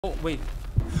Oh wait.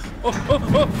 I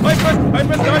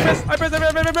pressed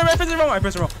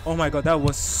it wrong. Oh my god, that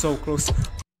was so close.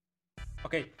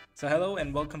 Okay, so hello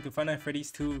and welcome to FNaF Freddy's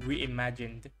 2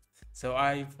 Reimagined. So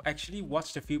I've actually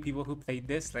watched a few people who played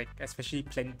this, like especially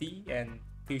Plenty and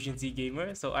Fusion Z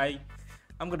Gamer. So I'm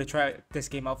gonna try this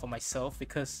game out for myself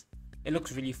because it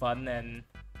looks really fun, and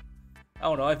I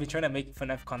don't know, I've been trying to make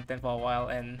FNaF content for a while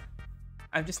and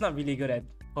I'm just not really good at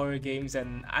horror games,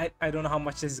 and I don't know how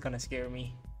much this is gonna scare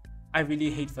me. I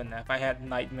really hate FNaF. I had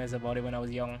nightmares about it when I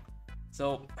was young.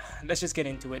 So let's just get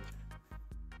into it.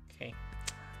 Okay.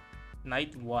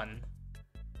 Night 1.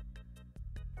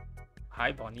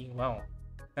 Hi Bonnie. Wow.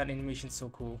 That animation's so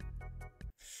cool.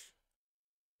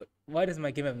 Why does my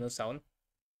game have no sound?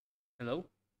 Hello?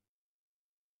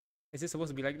 Is it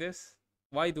supposed to be like this?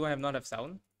 Why do I not have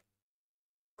sound?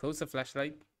 Close the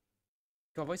flashlight.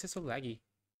 God, why is it so laggy?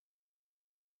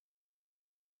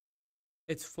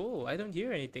 It's full. I don't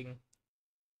hear anything.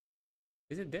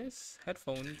 Is it this?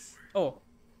 Headphones. Oh.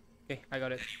 Okay, I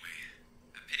got it. Anyway,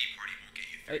 a pity party won't get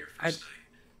you through your first night.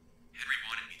 Henry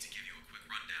wanted me to give you a quick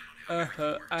rundown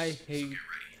on how everything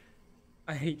works,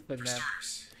 I hate FNaF. For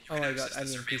starters, Oh my god, I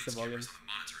need to increase the volume. on the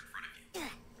monitor in front of you.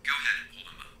 Go ahead and pull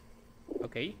them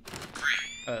up. Okay.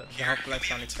 Great. The half-life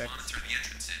sound to effects. monitor the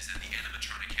entrances and the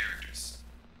animatronic characters.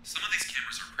 Some of these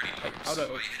cameras are pretty dark, how so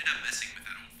do I ended up messing with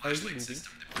that old How is it flashlight moving?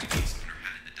 system the previous owner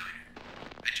had in the diner.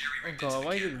 I Oh jerry-rigged god,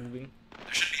 why is it camera. moving?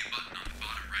 There should be a button on the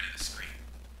bottom right of the screen.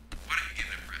 Why don't you give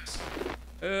it a press?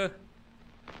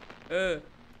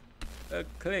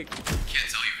 Click. Can't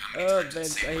tell you how many times Man,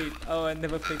 it's the I same hate. button. Oh, I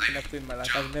never played FNaF in my life.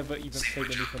 I've never even played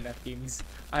any FNaF games.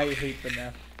 I hate FNaF.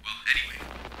 Well, anyway,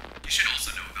 you should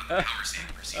also know about the power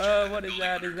saving procedure. What is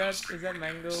that? Is that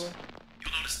Mango? You'll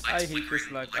notice I lights hate this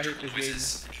flickering, luck. I hate this electrical game.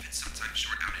 noises, and even sometimes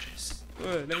short outages.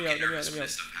 Let me out. When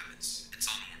this stuff happens. It's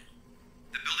all normal.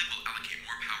 The building will allocate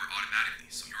more power automatically,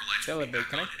 so your lights will be Celebrate.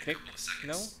 back Can I on in a click? couple of seconds.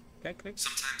 No? Can I click?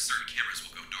 Sometimes certain cameras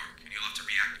will go dark, and you'll have to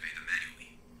reactivate them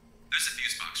manually. There's a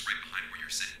fuse box right behind where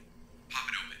you're sitting. Pop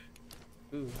it open.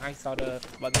 Ooh, I saw the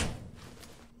button.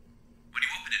 When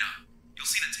you open it up, you'll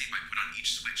see the tape I put on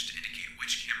each switch to indicate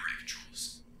which camera it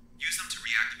controls. Use them to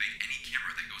reactivate any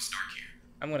camera that goes dark here.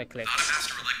 I'm gonna click. Not a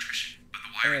master electrician, but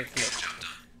the wiring gets the job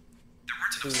done. There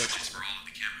weren't enough switches for all of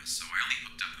the cameras, so I only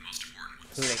hooked up the most important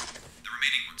ones. Click. The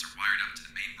remaining ones are wired up to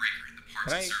the main breaker in the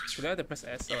parts and service Should I have to press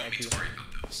S You or won't need Q? to worry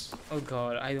about those. Oh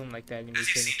god, I don't like that As you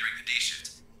animation. see during the day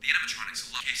shift, the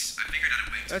animatronics will case. I figured out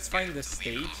a way to Let's find the get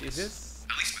into lead stage. Is office. this?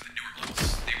 At least with the newer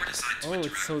models, they were designed to Oh,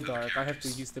 interact it's so with other dark. I have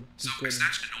to characters. use the So we beacon.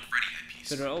 snatched an old Freddy headpiece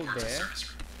So they're all from the there? service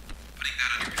room. Putting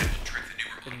that on your head will trick the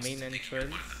newer The models main into thinking you're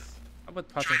entrance. one of them. How about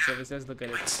parts and services? Look at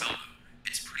You might it. smell though.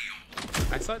 It's pretty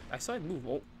old. I saw it move.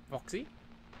 Oh, Foxy?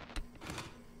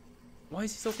 Why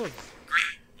is he so close?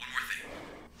 Great. One more thing.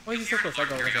 Why is he so close? I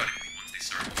got it. Periodically once they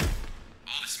start moving.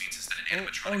 All this means is that an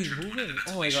animatronic He's tripped one of moving.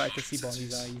 the Oh my god, I ventilation can see motion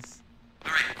Bonnie's sensors. eyes.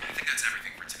 Alright, I think that's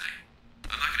everything for tonight.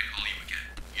 I'm not gonna call you again.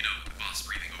 You know, the boss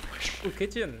breathing over my shoulder. Oh,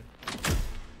 kitchen.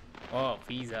 Oh,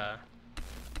 pizza.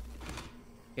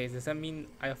 Okay, does that mean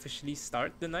I officially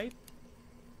start the night?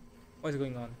 What is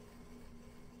going on?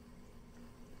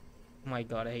 Oh my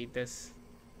god, I hate this.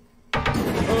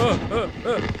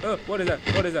 What is that?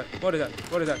 What is that? What is that?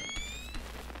 What is that?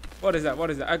 What is that? What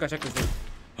is that? I gotta check this thing.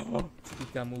 Oh,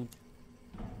 it got moved.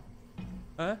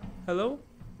 Huh? Hello?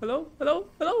 Hello? Hello?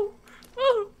 Hello?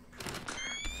 Oh!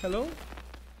 Hello?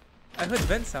 I heard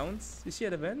vent sounds. Is she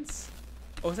at the vents?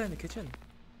 Oh, is that in the kitchen?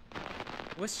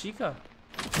 Where's Chica?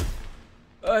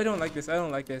 I don't like this. I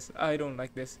don't like this. I don't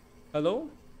like this. Hello?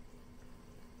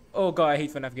 Oh god, I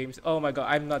hate FNaF games. Oh my god,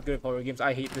 I'm not good at horror games.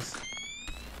 I hate this.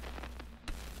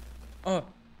 Oh,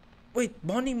 wait,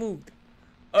 Bonnie moved.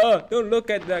 Oh, don't look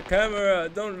at the camera.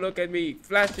 Don't look at me.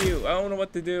 Flash you. I don't know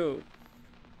what to do.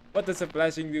 What does the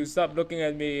flashing do? Stop looking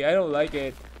at me. I don't like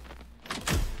it.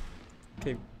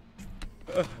 Okay.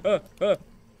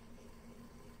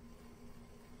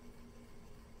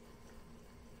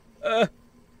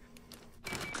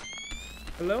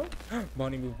 Hello?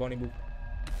 Bonnie move, Bonnie move.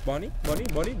 Bonnie? Bonnie?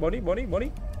 Bonnie? Bonnie? Bonnie?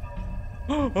 Bonnie?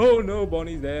 Oh no,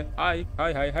 Bonnie's there. Hi.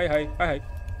 Hi, hi, hi, hi, hi, hi.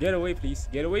 Get away, please.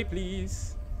 Get away,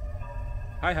 please.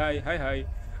 Hi, hi, hi, hi.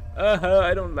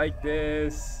 I don't like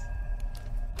this.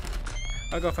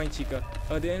 I gotta find Chica.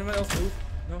 Did anyone else move?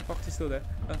 No, Foxy's still there.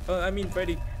 I mean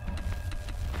Freddy.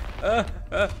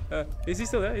 Is he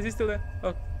still there? Is he still there?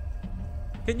 Oh.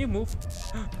 Can you move?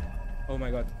 Oh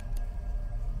my god.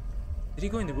 Did he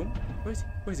go in the room? Where is he?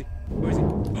 Where is he? Where is he?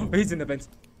 Oh, he's in the vents.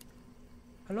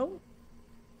 Hello?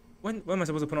 When am I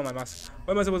supposed to put on my mask?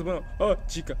 When am I supposed to put on? Oh,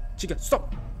 Chica. Chica,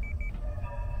 stop!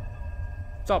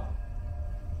 Stop!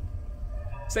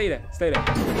 Stay there. Stay there.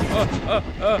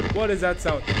 What is that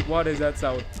sound? What is that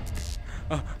sound?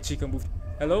 Chica moved.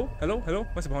 Hello? Hello? Hello?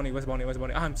 Where's the Bonnie? Where's the Bonnie? Where's the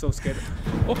Bonnie? I'm so scared.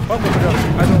 Oh my god.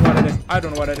 I don't know what it is. I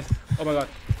don't know what it is. Oh my god.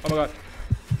 Oh my god.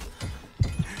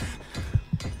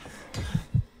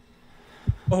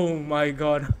 Oh my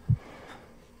god.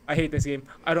 I hate this game.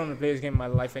 I don't want to play this game in my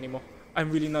life anymore. I'm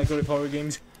really not good at horror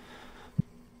games.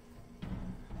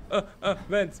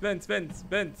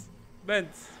 Vents.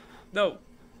 No.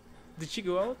 Did she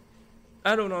go out?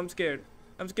 I don't know. I'm scared.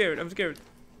 I'm scared.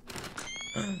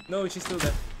 No, she's still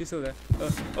there. She's still there.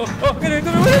 Get it.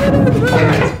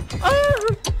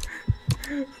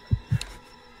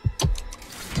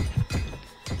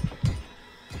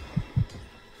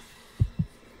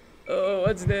 Oh,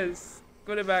 what's this?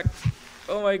 Put it back.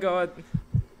 Oh my god.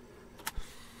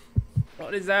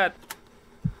 What is that?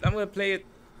 I'm gonna play it.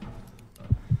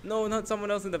 No, not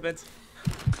someone else in the vents.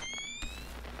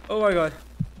 Oh my god.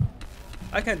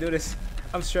 I can't do this.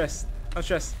 I'm stressed.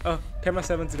 Camera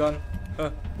 7's gone.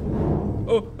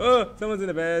 Someone's in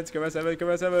the vents. Camera 7.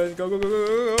 Go.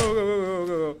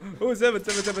 Oh, 7. Is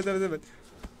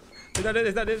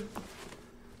that it?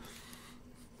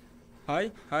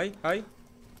 Hi.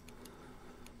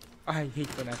 I hate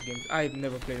FNaF games. I've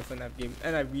never played a FNaF game.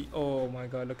 And oh my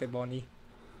god, look at Bonnie.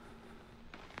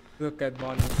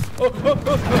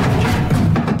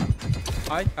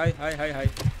 Hi.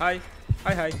 Bye.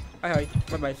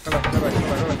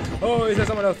 Oh, is there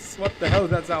someone else? What the hell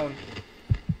is that sound?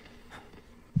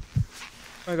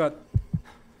 Oh my god.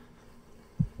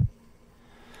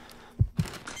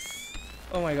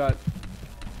 Oh my god.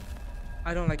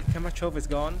 I don't like it. Camera 12 is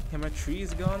gone. Camera 3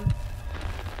 is gone.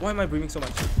 Why am I breathing so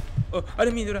much? Oh, I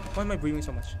didn't mean to do that. Why am I breathing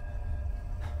so much?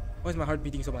 Why is my heart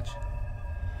beating so much?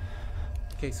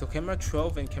 Okay, so camera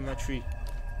 12 and camera 3.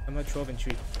 Camera 12 and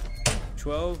 3.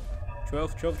 12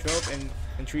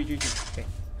 and 3. Okay.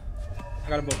 I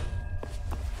got a book.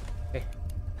 Okay.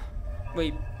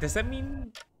 Wait, does that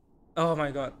mean... Oh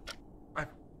my god.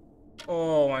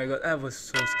 Oh my god, that was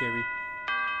so scary.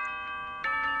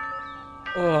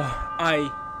 Oh, I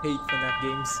hate FNaF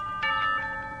games.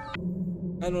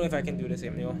 I don't know if I can do this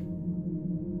anymore.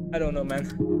 I don't know, man.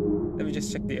 Let me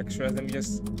just check the extras. Let me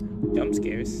just... Jump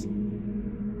scares.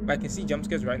 I can see jump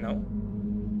scares right now.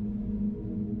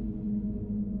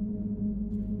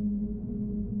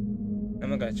 I'm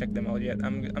not gonna check them out yet.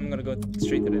 I'm gonna go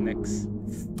straight to the next.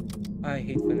 I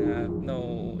hate FNaF.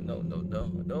 No.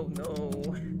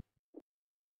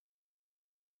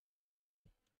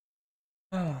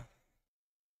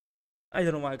 I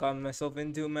don't know what I got myself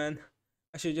into, man.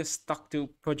 I should just stuck to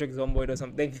Project Zomboid or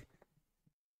something.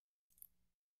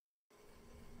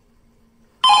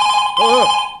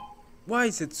 Why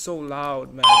is it so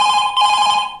loud, man?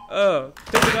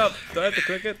 Pick it up. Do I have to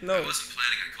click it? No. I wasn't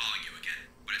planning on calling you again,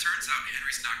 but it turns out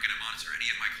Henry's not gonna monitor any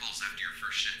of my calls after your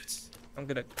first shifts. I'm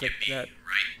gonna click that.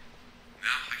 Right?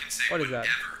 Now I can say What is whatever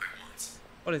that? I want.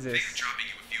 What is I this? think dropping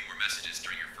you a few more messages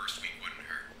during your first week wouldn't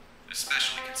hurt,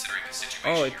 especially considering the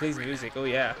situation. Oh, it you're plays in right music. now. Oh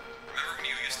yeah. Remember when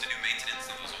you used to do maintenance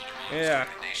on those older models Yeah.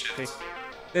 during the day shifts? Okay.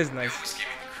 This is They nice. always gave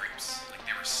me the creeps, like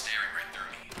they were staring right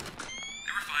through me.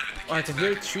 They were fine with the Oh, I kids can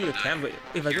hear it back through the when cam, but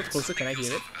if I go closer, can I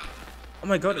hear it? Oh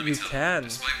my god, you can.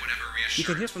 Despite whatever You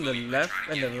can hear reassurance from the Louie might left try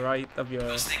to and give the you, right of your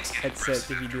those things get headset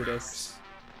impressive if you do after this. hours.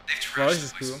 They've Wow, trashed this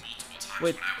is the place cool. multiple times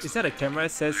Wait, when I was is that a alone. camera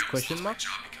that says I almost question lost my mark?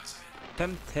 job because of it.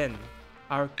 Temp 10.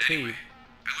 Arcade. Anyway, I learned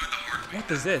the hard way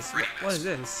What is that this? Freddy What is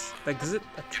Mask- this? Like, does it You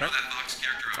know attract? that Fox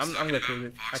character I was I'm talking gonna about? close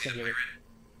it. I Foxy can the hear it. pirate?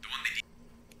 The one they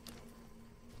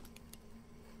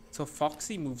So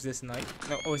Foxy moves this night?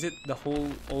 No, or is it the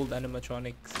whole old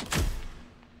animatronics?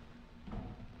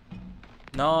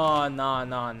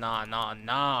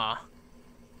 Nah.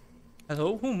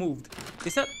 Hello? Who moved?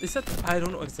 Is that I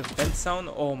don't know, it's a vent sound?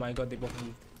 Oh my god, they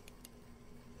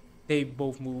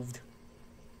both moved.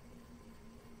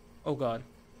 Oh god.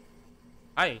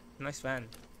 Hi, nice fan.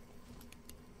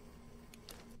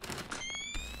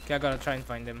 Okay, I gotta try and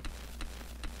find him.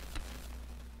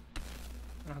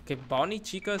 Okay, Bonnie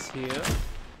Chica's here.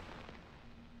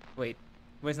 Wait,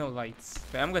 where's no lights?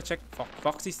 Wait, I'm gonna check.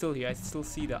 Foxy's still here. I still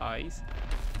see the eyes.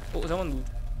 Oh, someone moved.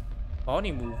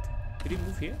 Bonnie moved. Did he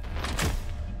move here?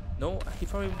 No, he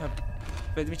probably would have.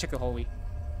 Wait, let me check the hallway.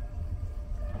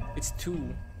 It's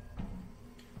 2.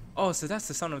 Oh, so that's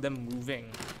the sound of them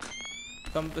moving.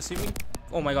 So I'm assuming.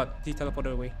 Oh my god, he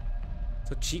teleported away.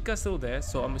 So Chica's still there.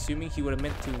 So I'm assuming he would have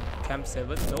meant to Camp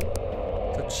 7. No.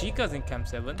 So Chica's in Camp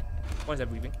 7. Why is that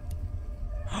breathing?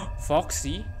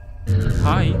 Foxy.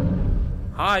 Hi.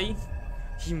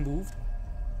 He moved.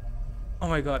 Oh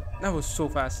my god, that was so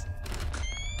fast.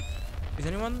 Is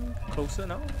anyone closer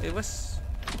now? It was...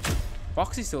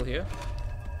 Foxy's still here.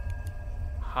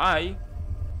 Hi.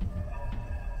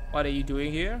 What are you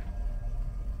doing here?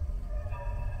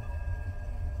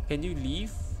 Can you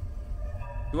leave?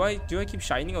 Do I keep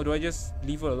shining or do I just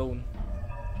leave her alone?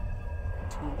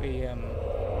 2 a.m.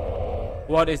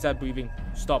 What is that breathing?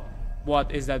 Stop.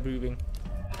 What is that breathing?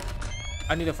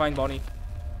 I need to find Bonnie.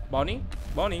 Bonnie?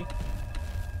 Bonnie?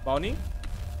 Bonnie?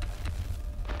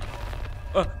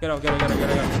 Oh, get out.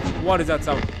 What is that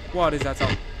sound? What is that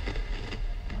sound?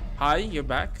 Hi, you're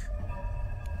back.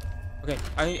 Okay,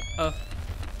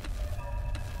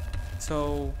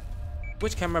 so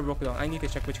which camera broke down? I need to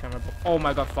check which camera broke. Oh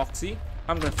my god, Foxy.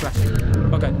 I'm gonna flash it.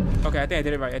 Okay, I think I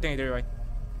did it right.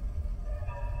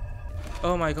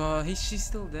 Oh my god, she's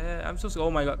still there. I'm so sorry.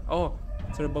 Oh my god. Oh,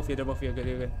 so they're both here.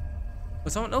 Good.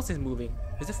 But someone else is moving.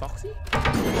 Is it Foxy?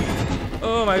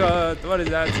 Oh my god, what is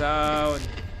that sound?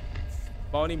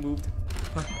 Bonnie moved.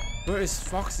 Where is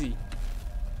Foxy?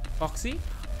 Foxy?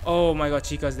 Oh my god,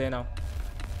 Chica's there now.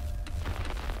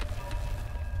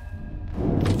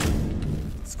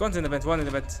 One's in the vent.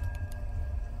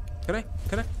 Can I?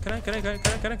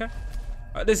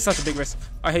 This is such a big risk.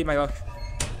 I hate my luck.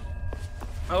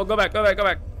 Oh, go back. Oh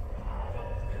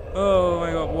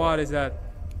my god, what is that?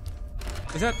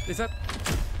 Is that?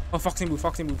 Oh, Foxy moved.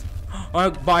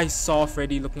 Oh, I saw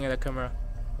Freddy looking at the camera.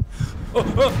 Oh,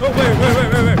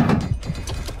 wait.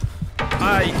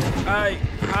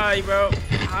 Hi, bro.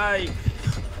 Hi.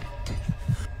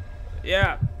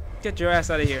 Yeah, get your ass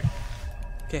out of here.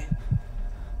 Okay.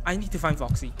 I need to find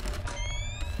Foxy.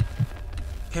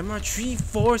 Camera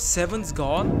 347's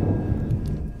gone.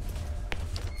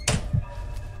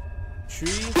 3.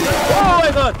 Oh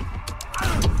my god!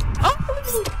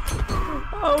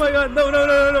 Oh my god! No!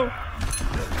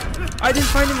 I didn't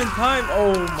find him in time.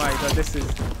 Oh my god! This is.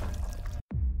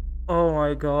 Oh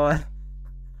my god!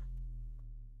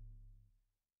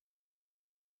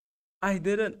 I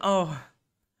didn't. Oh,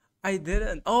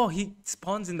 he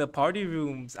spawns in the party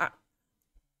rooms.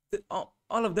 All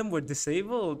of them were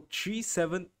disabled.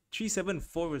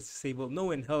 374 was disabled.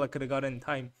 No in hell I could have gotten in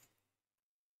time.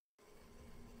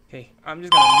 Okay, I'm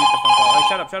just gonna mute the phone call. Oh,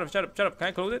 shut up. Can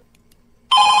I close it?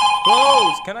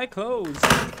 Can I close?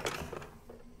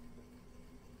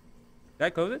 Did I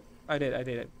close it? I did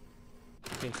it.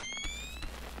 Okay.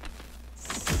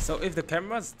 So if the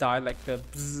cameras die, like the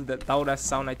bzz, that loud ass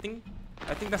sound, I think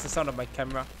that's the sound of my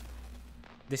camera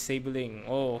disabling.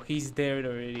 Oh, he's there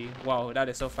already. Wow, that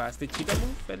is so fast. Did Chica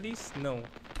move at least? No,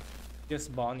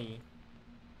 just Bonnie.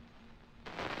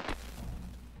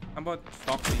 How about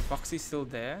Foxy? Foxy's still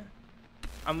there.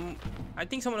 I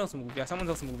think someone else moved. Yeah, someone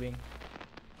else moving.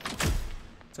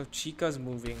 So Chica's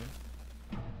moving.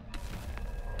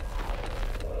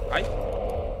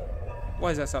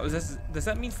 What is that sound? Does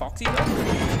that mean Foxy though?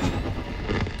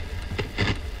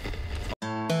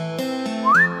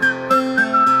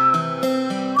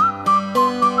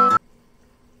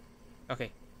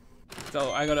 Okay,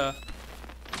 so I gotta.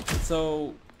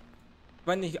 So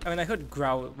when I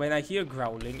hear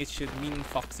growling, it should mean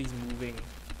Foxy's moving.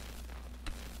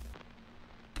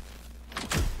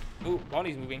 Oh,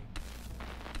 Bonnie's moving.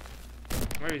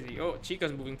 Where is he? Oh,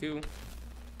 Chica's moving too.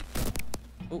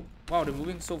 Oh, wow, they're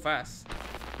moving so fast.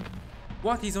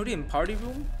 What? He's already in party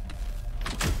room?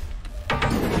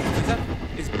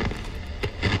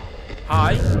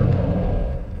 Hi?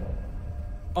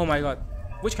 Oh my god.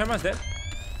 Which camera is that?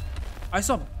 I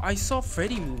saw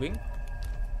Freddy moving.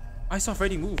 I saw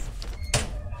Freddy move.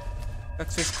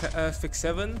 Let's fix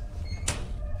 7.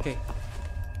 Okay.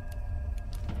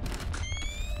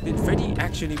 Did Freddy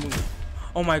actually move?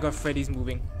 Oh my god, Freddy's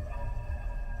moving.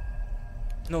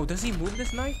 No, does he move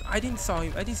this night? I didn't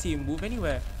see him move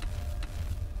anywhere.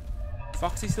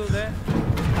 Foxy's still there?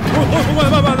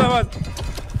 What?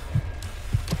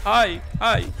 Hi.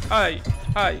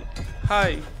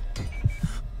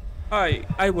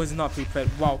 I was not prepared.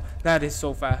 Wow, that is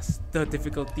so fast. The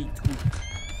difficulty too.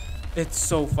 It's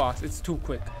so fast. It's too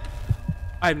quick.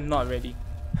 I'm not ready.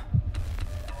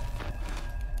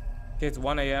 Okay, it's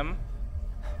 1 a.m.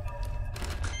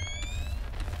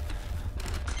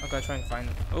 I gotta try and find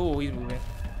him. Oh, he's moving.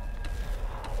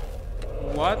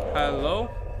 What? Hello?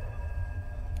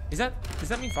 Does that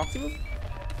mean Foxy moved?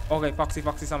 Okay, Foxy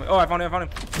something. Oh, I found him.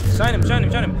 Shine him.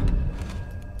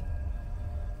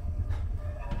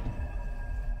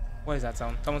 What is that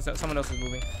sound? Someone else is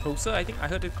moving. Closer, I think. I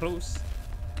heard it close.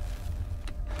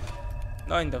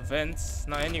 Not in the vents.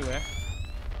 Not anywhere.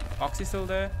 Foxy's still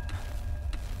there.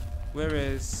 Where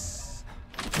is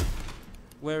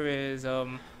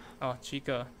oh,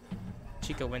 Chica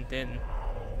went in.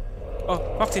 Oh,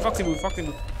 Foxy moved.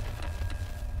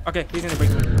 Okay, he's in the break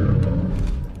room.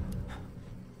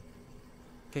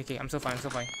 Okay, I'm still fine.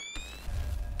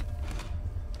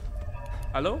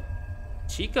 Hello?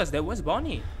 Chicas, there was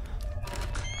Bonnie.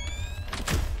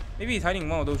 Maybe he's hiding in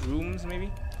one of those rooms,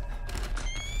 maybe?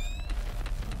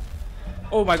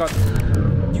 Oh my god.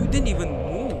 You didn't even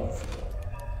move.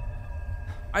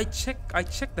 I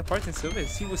checked the parts and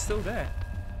service. He was still there.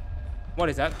 What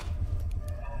is that?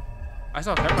 I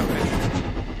saw a camera glitch.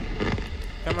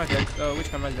 Camera's dead. Which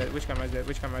camera's dead? Which camera's dead?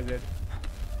 Which camera's dead?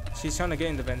 She's trying to get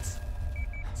in the vents.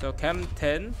 So cam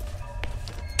 10.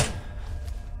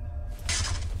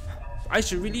 I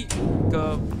should really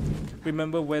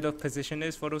remember where the position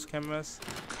is for those cameras.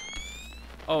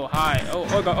 Oh hi. Oh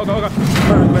god, oh god, oh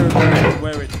god.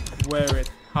 Wear it.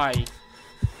 Hi.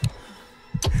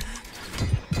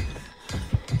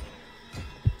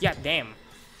 Yeah, damn.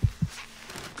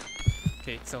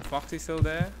 Okay, so Foxy's still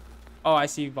there. Oh, I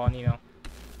see Bonnie now.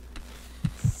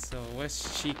 So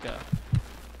where's Chica?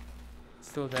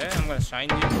 Still there? I'm gonna shine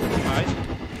you. Hi.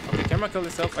 Okay, camera killed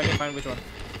itself. I need to find which one.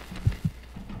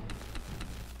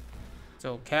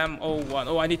 So cam 01.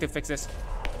 Oh, I need to fix this.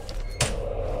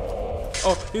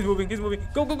 Oh, he's moving.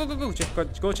 Go. Go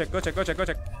check.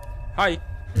 Hi.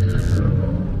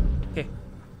 Okay.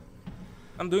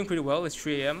 I'm doing pretty well. It's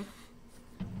 3 AM.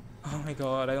 Oh my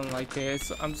god, I don't like it.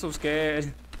 I'm so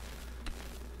scared.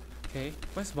 Okay,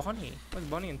 where's Bonnie? Where's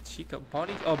Bonnie and Chica?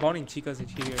 Bonnie and Chica's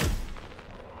here.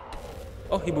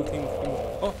 Oh, he moved.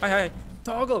 Oh, hi.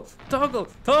 Toggle.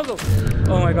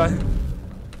 Oh my god.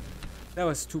 That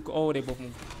was too. Oh, they both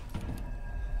moved.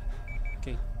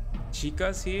 Okay,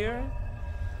 Chica's here.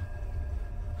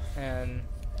 And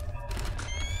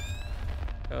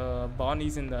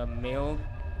Bonnie's in the male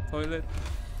toilet.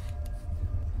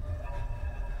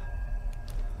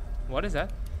 What is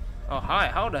that? Oh, hi.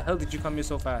 How the hell did you come here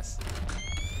so fast?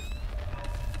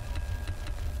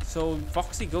 So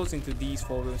Foxy goes into these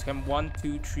 4 rooms. Cam 1,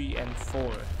 2, 3, and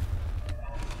 4.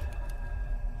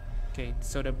 Okay,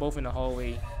 so they're both in the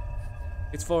hallway.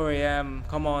 It's 4 AM.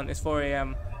 Come on, it's 4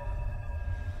 AM.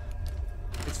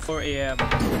 It's 4 AM.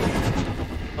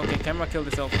 Okay, camera killed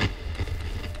itself.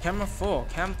 Camera 4.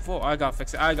 Cam 4. I gotta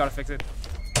fix it.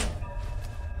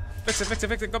 Fix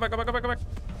it. Go back.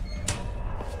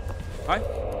 Hi.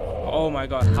 Oh my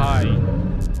god, hi.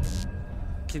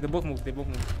 Okay, they both moved.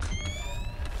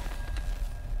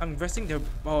 I'm guessing they're.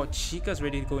 Oh, Chica's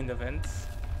ready to go in the vents.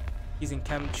 He's in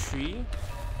cam 3.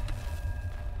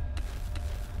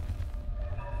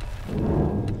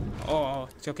 Oh,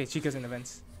 okay, Chica's in the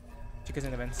vents.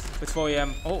 It's 4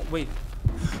 AM. Oh, wait.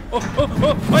 Oh,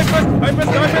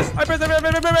 I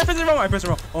pressed it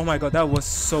wrong. Oh my god, that was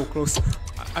so close.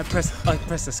 I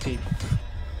pressed escape.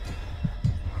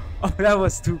 Oh, that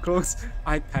was too close.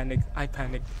 I panicked. I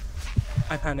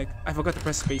forgot to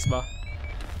press spacebar.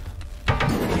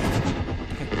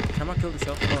 Okay, camera killed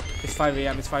itself. Oh, it's 5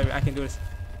 AM. I can do this.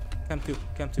 Cam 2.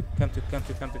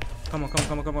 Come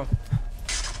on.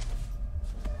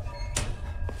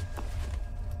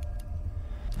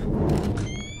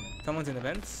 Someone's in the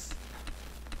vents.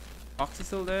 Foxy's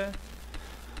still there.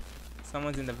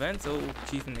 Someone's in the vents. Oh,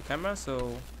 she's in the camera.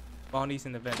 So Bonnie's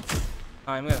in the vents.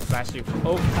 I'm gonna flash you.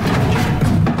 Oh,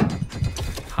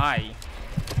 hi.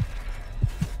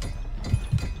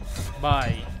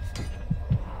 Bye.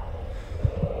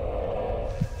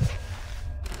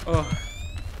 Oh,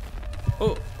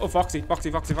 Foxy.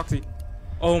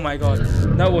 Oh my god,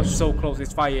 that was so close.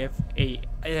 It's 5 AM.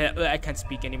 I can't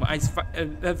speak anymore.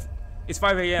 It's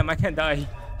 5 AM. I can't die.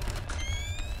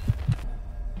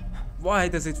 Why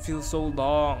does it feel so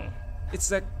long?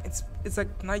 It's like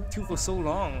night 2 for so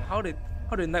long. How did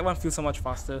night 1 feel so much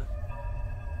faster?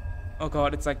 Oh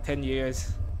god, it's like 10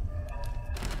 years.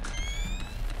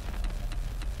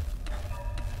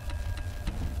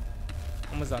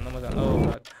 Almost done. Oh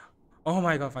god. Oh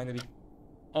my god, finally.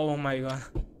 Oh my god.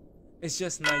 It's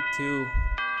just night 2.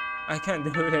 I can't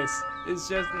do this. It's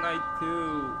just night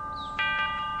 2.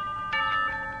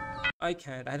 I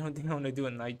can't. I don't think I want to do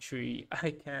a night 3.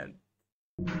 I can't.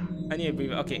 I need to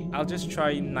breathe. Okay, I'll just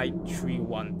try night 3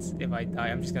 once. If I die,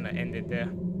 I'm just gonna end it there.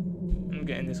 I'm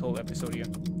gonna end this whole episode here.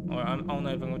 Or I don't know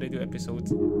if I'm gonna do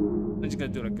episodes. I'm just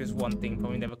gonna do like this one thing.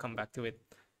 Probably never come back to it.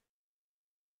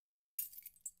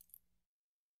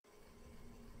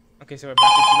 Okay, so we're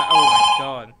back into night. Oh my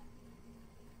god.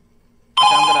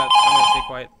 Okay, I'm gonna stay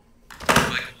quiet.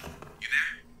 Michael, you there?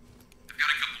 I've got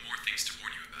a couple more things to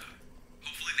warn you about.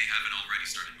 Hopefully they haven't already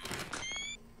started moving.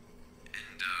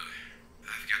 And,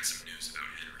 I've got some news about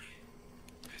Henry.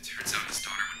 It turns out his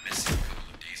daughter went missing a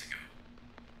couple of days ago.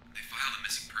 They filed a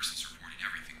missing persons report and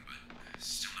everything, but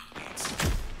still no leads.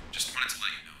 Just wanted to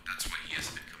let you know, that's why he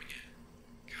hasn't been coming in.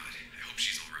 God, I hope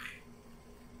she's alright.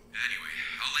 Anyway,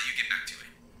 I'll let you get back to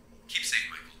it. Keep safe,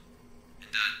 Michael.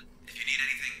 And, if you need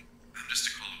anything, I'm just a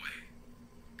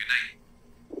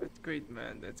great,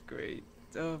 man. That's great.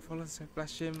 Follow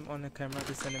flash him on the camera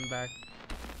to send him back.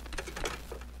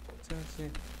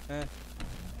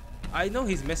 I know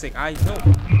he's missing. I know.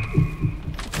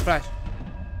 Flash.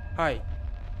 Hi.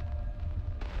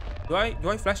 Do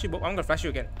I flash you? I'm gonna flash you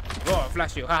again. Oh,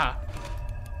 flash you. Haha.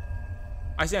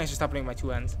 I think I should stop playing my two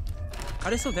hands.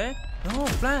 Are they still there? No,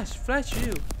 flash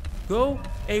you. Go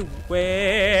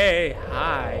away.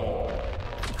 Hi.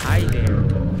 Hi there.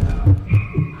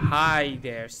 Hi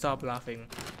there. Stop laughing.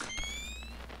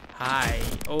 Hi.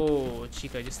 Oh,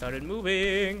 Chica just started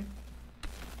moving.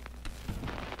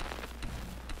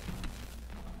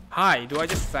 Hi. Do I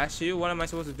just flash you? What am I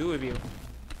supposed to do with you?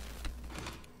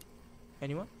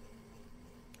 Anyone?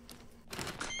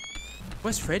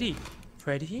 Where's Freddy?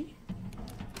 Freddy?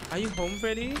 Are you home,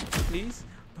 Freddy? Please?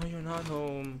 No, you're not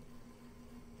home.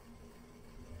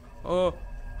 Oh,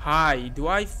 hi. Do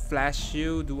I flash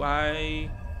you?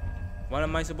 What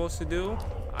am I supposed to do?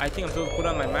 I think I'm supposed to put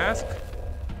on my mask.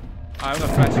 I'm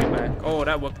gonna flash you back. Oh,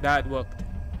 that worked. That worked.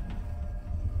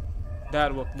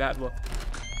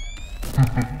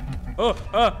 Oh,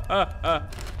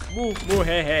 moo,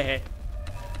 hey.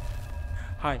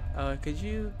 Hi. Could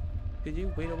you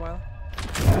wait a while?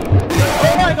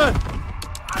 Oh my god!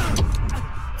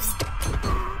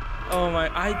 Oh my,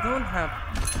 I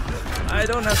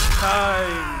don't have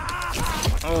time.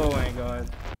 Oh my god.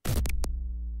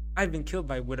 I've been killed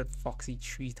by Withered Foxy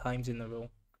 3 times in a row.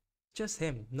 Just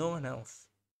him, no one else.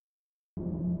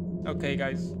 Okay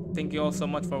guys, thank you all so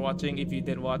much for watching. If you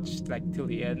did watch like till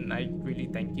the end, I really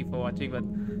thank you for watching, but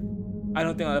I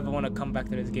don't think I'll ever want to come back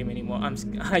to this game anymore.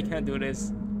 I can't do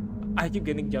this. I keep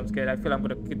getting jump scared. I feel I'm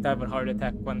gonna have a heart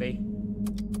attack one day.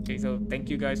 Okay, so thank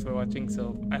you guys for watching.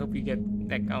 So I hope you get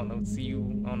like, I don't know, see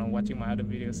you, I don't know, watching my other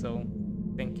videos. So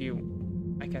thank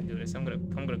you. I can't do this. I'm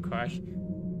gonna cry.